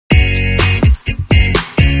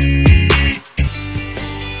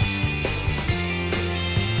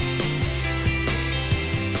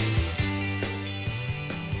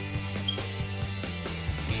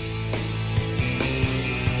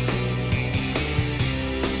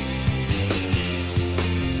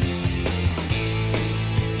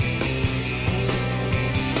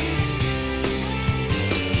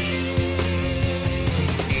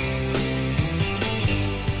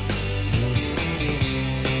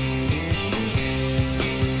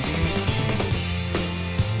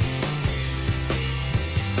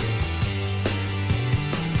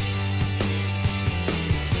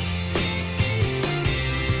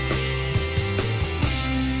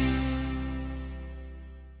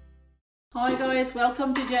Hi guys,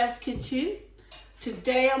 welcome to Jazz Kitchen.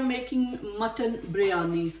 Today I'm making mutton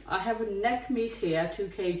biryani. I have a neck meat here,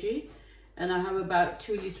 2 kg, and I have about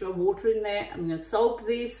 2 liters of water in there. I'm going to soak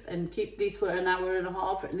this and keep this for an hour and a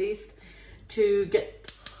half at least to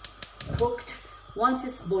get cooked. Once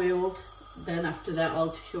it's boiled, then after that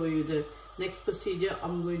I'll show you the next procedure.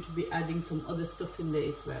 I'm going to be adding some other stuff in there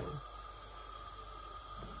as well.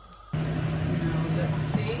 Now let's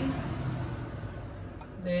see.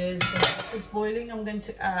 There's the water's boiling. I'm going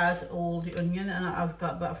to add all the onion, and I've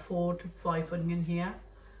got about 4 to 5 onion here.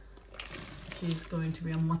 Which is going to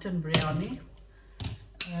be a mutton biryani.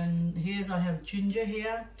 And here's I have ginger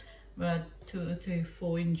here, about 2 to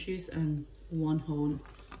 4 inches, and 1 whole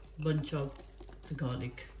bunch of the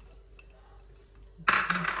garlic.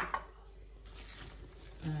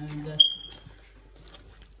 And that's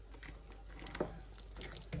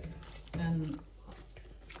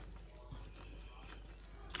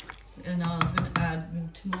and I'm going to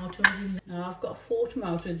add tomatoes in there. Now I've got 4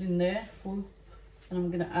 tomatoes in there full, and I'm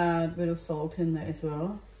going to add a bit of salt in there as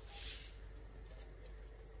well.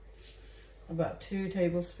 About 2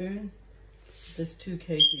 tablespoons. There's 2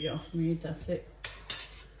 kg of meat, that's it.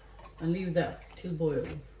 And leave that till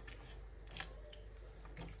boiling.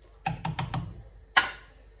 Right,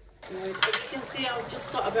 as you can see, I've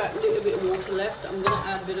just got about a little bit of water left. I'm going to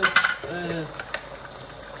add a bit of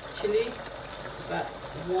chili, about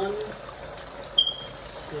 1, 2,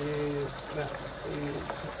 about 3,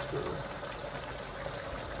 4.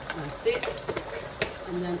 That's it.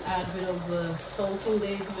 And then add a bit of salt in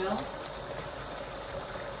there as well.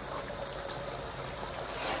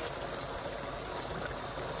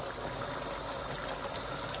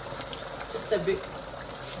 Just a bit.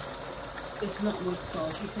 It's not much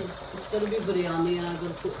salt because it's going to be biryani, and I'm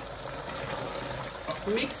going to put.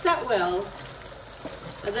 Mix that well.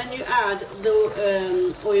 And then you add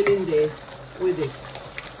the oil in there with it.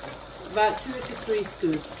 About 2 to 3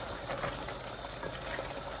 scoops.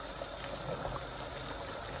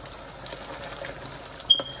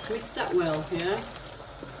 Mix that well, yeah?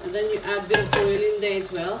 And then you add a bit of oil in there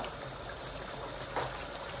as well.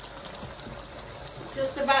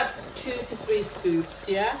 Just about 2 to 3 scoops,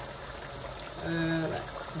 yeah? That's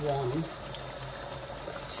 1,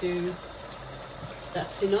 2,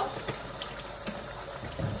 that's enough.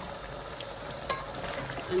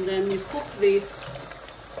 And then you cook this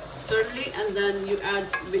thoroughly, and then you add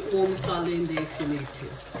a bit more masala in there if you need to.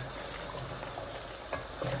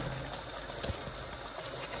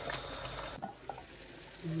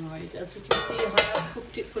 Right, as you can see, I have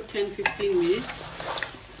cooked it for 10-15 minutes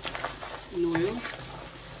in oil.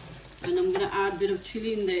 And I'm going to add a bit of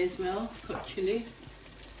chili in there as well, cut chili,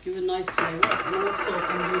 give a nice flavour. And also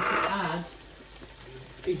I'm going to add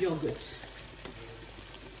a yogurt.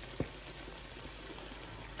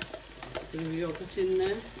 Yogurt in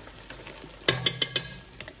there.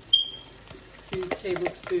 2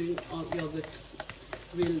 tablespoons of yogurt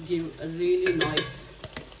will give a really nice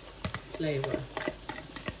flavour.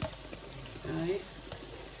 Okay.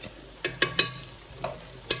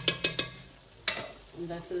 And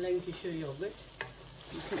that's a Lancashire yogurt.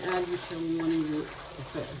 You can add whichever one you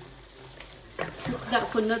prefer. Cook that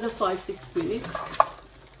for another 5-6 minutes,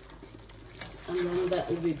 and then that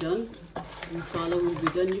will be done. Masala will be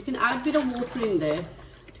done. You can add a bit of water in there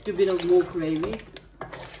to give a bit of more gravy.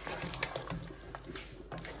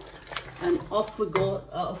 And off we go,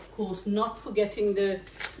 of course, not forgetting the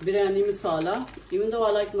biryani masala. Even though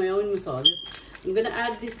I like my own masalas, I'm going to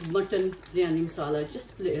add this mutton biryani masala, just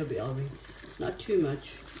a little bit of it, not too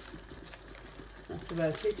much. That's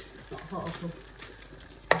about it, not powerful.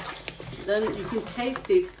 Then you can taste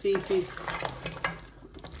it, see if it's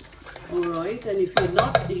alright, and if you're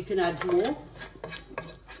not, you can add more.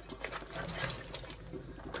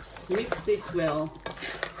 Mix this well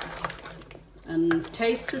and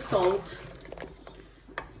taste the salt.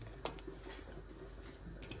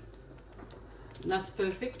 That's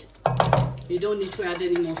perfect. You don't need to add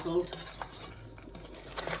any more salt.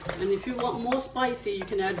 And if you want more spicy, you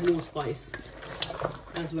can add more spice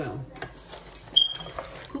as well.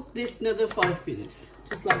 Cook this another 5 minutes,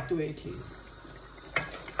 just like the way it is.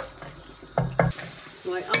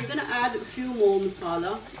 Right, I'm going to add a few more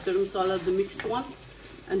masala, garam masala, the mixed one,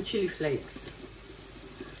 and chili flakes.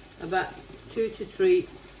 About 2 to 3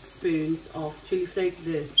 spoons of chili flakes,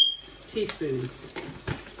 the teaspoons.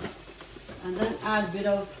 And then add a bit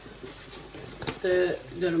of the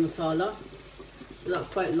garam masala. I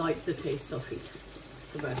quite like the taste of it.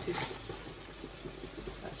 That's about it.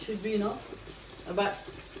 That should be enough. About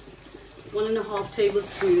 1.5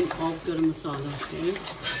 tablespoons of garam masala. Okay.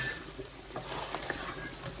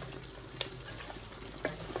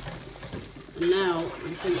 Now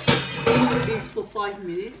you can cook this for 5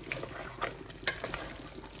 minutes.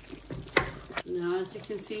 Now as you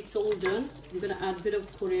can see, it's all done. I'm going to add a bit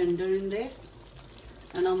of coriander in there,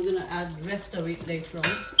 and I'm going to add the rest of it later on.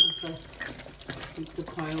 Okay. The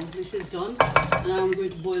pile. This is done, and now I'm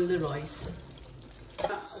going to boil the rice.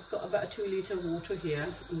 I've got about 2 litres of water here.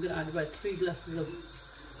 I'm going to add about 3 glasses of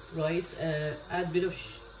rice. Add a bit of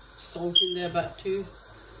salt in there, about 2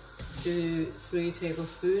 to 3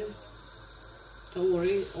 tablespoons. Don't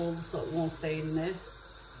worry, all the salt won't stay in there.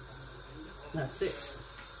 That's it.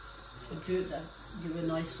 So good, that give a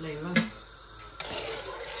nice flavour.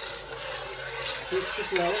 Mix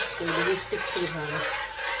it well so it doesn't stick to the pan.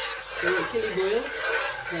 So wait till it boils,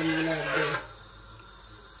 then we'll add the...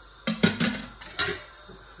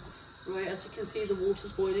 Right, as you can see, the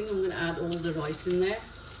water's boiling. I'm going to add all the rice in there.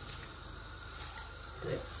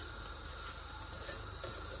 That's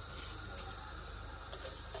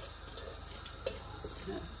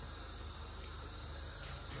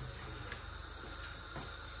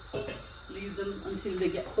leave them until they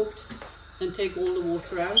get cooked, and take all the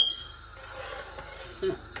water out.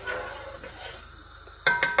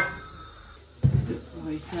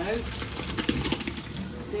 Right out.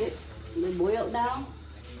 That's it. They boil now.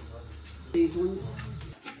 These ones.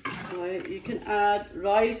 Right, you can add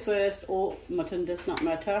rice first or mutton, does not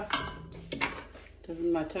matter.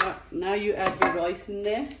 Doesn't matter. Now you add your rice in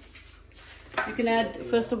there. You can add,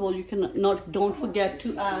 first of all, you can don't forget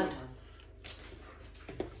to add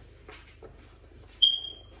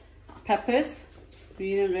peppers,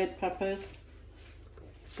 green and red peppers.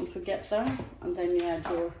 Don't forget that. And then you add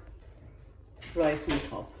your rice on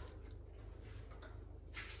top.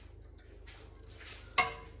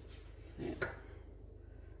 So.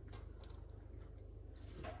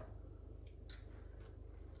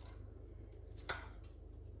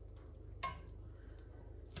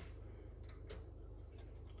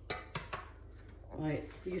 Right,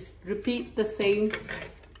 you repeat the same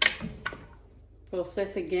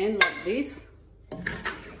process again like this.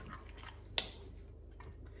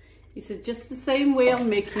 This is just the same way I'm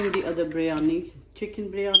making the other biryani, chicken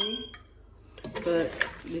biryani, but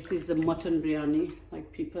this is the mutton biryani,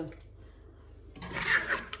 like people.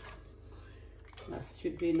 That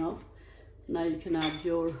should be enough. Now you can add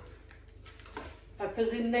your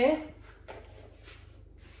peppers in there.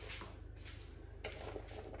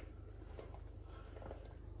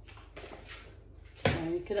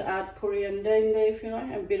 You can add coriander in there if you like,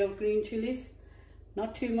 and a bit of green chilies,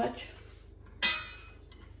 not too much,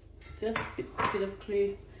 just a bit of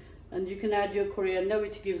green. And you can add your coriander,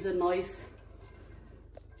 which gives a nice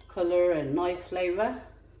color and nice flavor.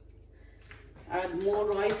 Add more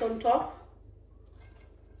rice on top.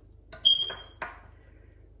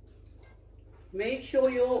 Make sure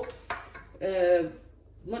your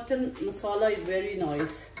mutton masala is very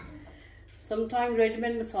nice. Sometimes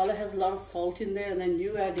ready-made masala has a lot of salt in there, and then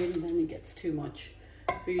you add in, and then it gets too much.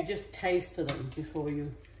 So you just taste them before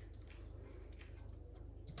you.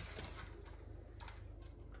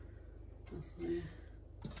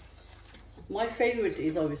 My favorite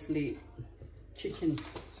is obviously chicken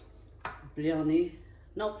biryani.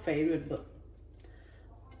 Not favorite, but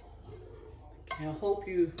okay, I hope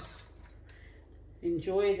you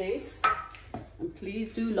enjoy this, and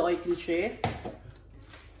please do like and share.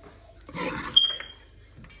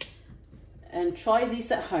 And try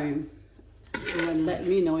this at home, and then let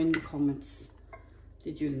me know in the comments,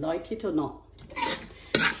 did you like it or not?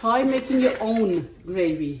 Try making your own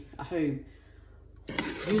gravy at home.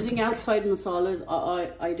 Using outside masalas,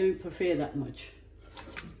 I don't prefer that much.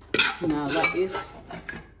 Now that is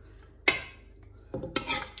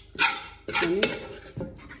honey.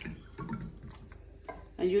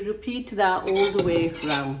 And you repeat that all the way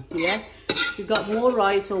around, yeah? If you got more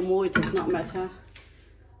rice or more, it does not matter.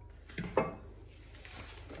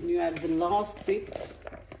 And you add the last bit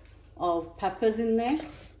of peppers in there,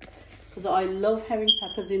 because I love having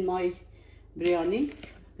peppers in my biryani.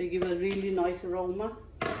 They give a really nice aroma.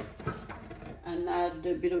 And add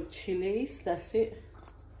a bit of chilies, that's it,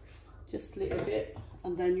 just a little bit.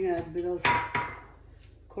 And then you add a bit of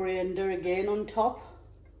coriander again on top,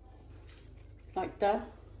 like that.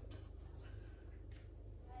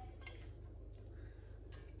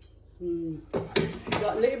 If you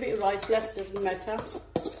got a little bit of rice left, doesn't matter.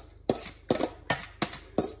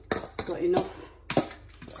 Got enough.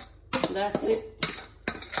 That's it.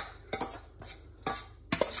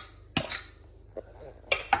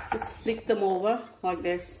 Just flick them over like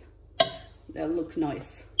this. They'll look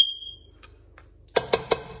nice.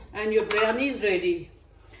 And your biryani is ready.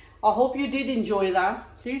 I hope you did enjoy that.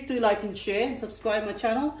 Please do like and share and subscribe my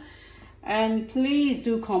channel. And please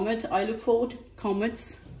do comment. I look forward to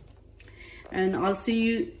comments. And I'll see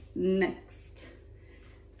you next.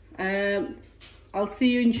 I'll see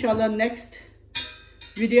you inshallah next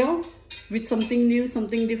video with something new,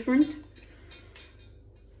 something different.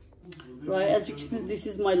 Right, as you can see, this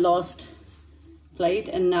is my last plate,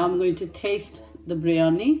 and now I'm going to taste the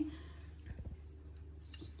biryani.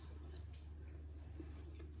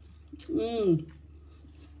 This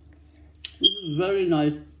is very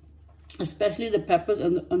nice, especially the peppers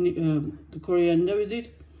and the coriander with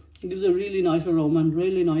it. It gives a really nice aroma and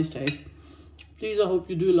really nice taste. Please, I hope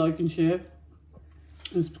you do like and share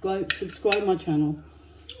and subscribe my channel.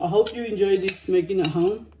 I hope you enjoy this making at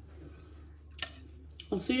home.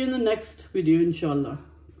 I'll see you in the next video, inshallah,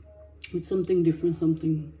 with something different,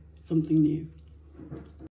 something new.